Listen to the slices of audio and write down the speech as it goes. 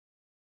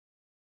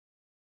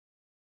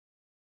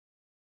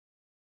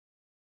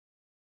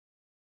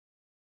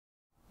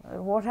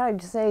what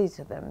I'd say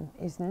to them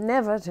is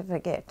never to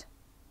forget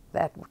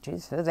that which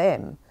is for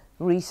them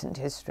recent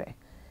history.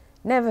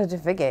 Never to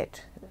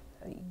forget,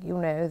 you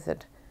know,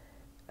 that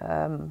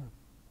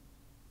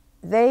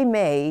they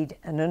made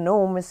an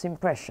enormous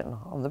impression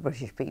on the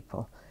British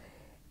people.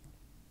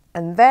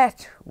 And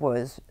that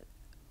was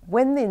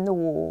when in the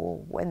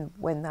war,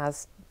 when our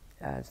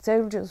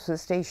soldiers were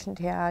stationed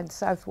here in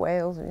South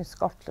Wales and in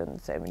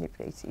Scotland, so many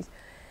places.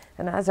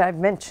 And as I've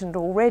mentioned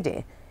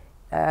already,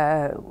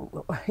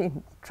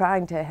 in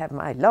trying to have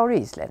my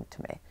lorries lent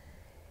to me,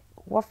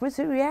 what was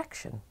the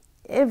reaction?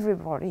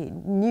 Everybody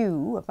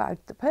knew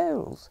about the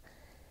Poles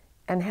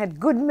and had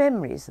good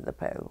memories of the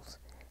Poles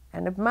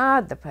and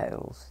admired the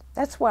Poles.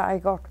 That's why I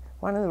got,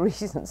 one of the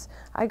reasons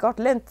I got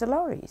lent the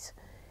lorries.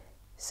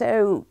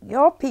 So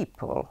your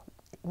people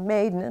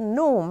made an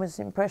enormous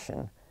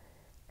impression,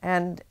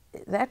 and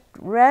that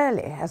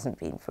rarely hasn't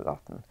been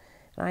forgotten.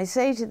 And I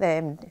say to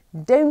them,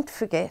 don't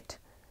forget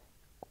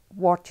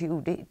what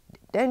you did.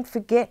 Don't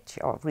forget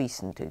your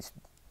recent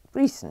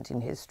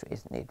in history,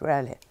 isn't it,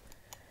 really?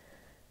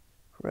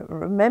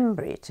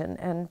 Remember it,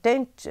 and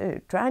don't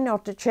try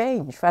not to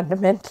change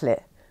fundamentally.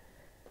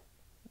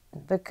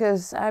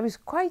 Because I was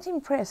quite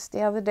impressed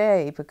the other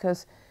day,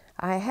 because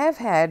I have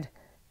had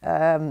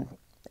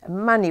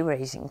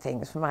money-raising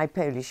things for my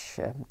Polish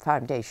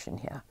foundation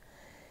here.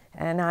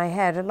 And I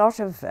had a lot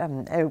of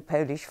old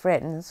Polish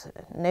friends,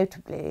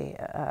 notably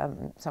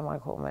someone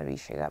called Marjorie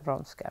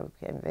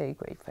became a very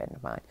great friend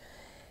of mine,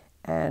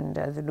 and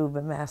the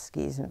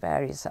Lubomirskis and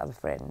various other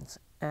friends.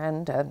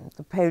 And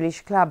the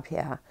Polish club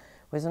here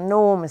was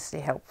enormously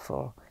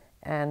helpful.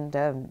 And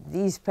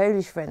these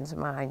Polish friends of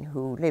mine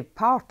who live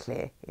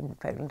partly in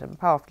Poland and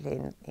partly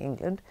in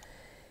England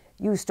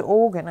used to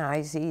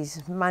organise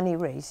these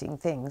money-raising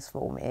things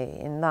for me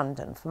in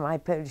London for my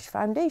Polish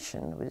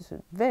foundation. It was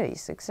very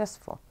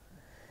successful.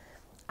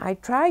 I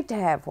tried to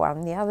have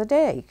one the other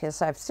day,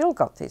 because I've still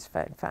got this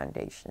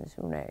foundation, as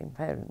you know, in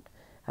Poland,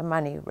 a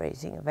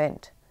money-raising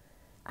event.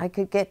 I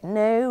could get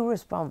no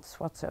response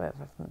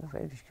whatsoever from the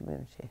Polish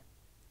community.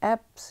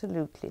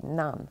 Absolutely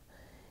none.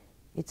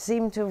 It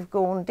seemed to have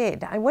gone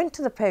dead. I went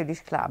to the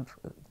Polish club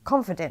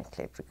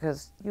confidently,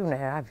 because, you know,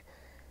 I've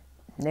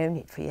known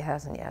it for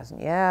years and years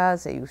and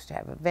years. They used to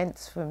have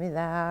events for me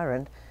there,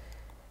 and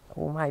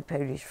all my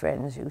Polish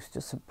friends used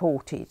to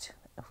support it,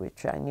 of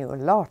which I knew a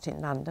lot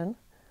in London.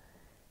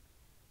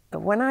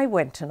 But when I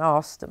went and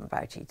asked them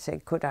about it,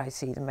 said, could I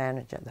see the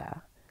manager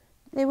there?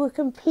 They were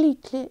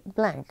completely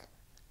blank.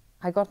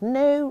 I got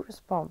no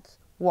response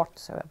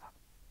whatsoever.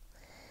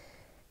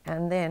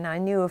 And then I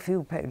knew a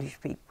few Polish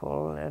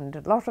people, and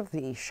a lot of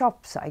the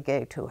shops I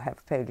go to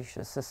have Polish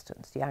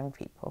assistants, young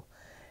people,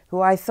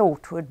 who I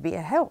thought would be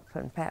a help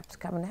and perhaps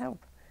come and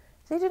help.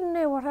 They didn't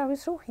know what I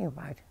was talking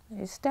about.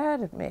 They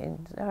stared at me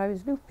and said I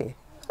was loopy.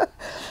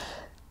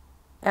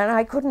 And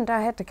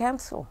I had to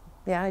cancel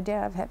the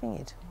idea of having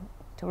it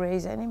to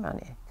raise any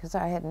money, because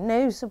I had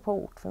no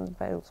support from the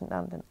Poles in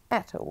London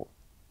at all,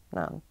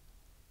 none.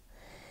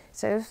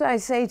 So as I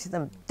say to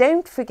them,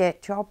 don't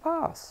forget your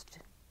past.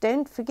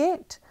 Don't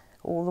forget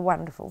all the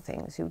wonderful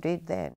things you did then.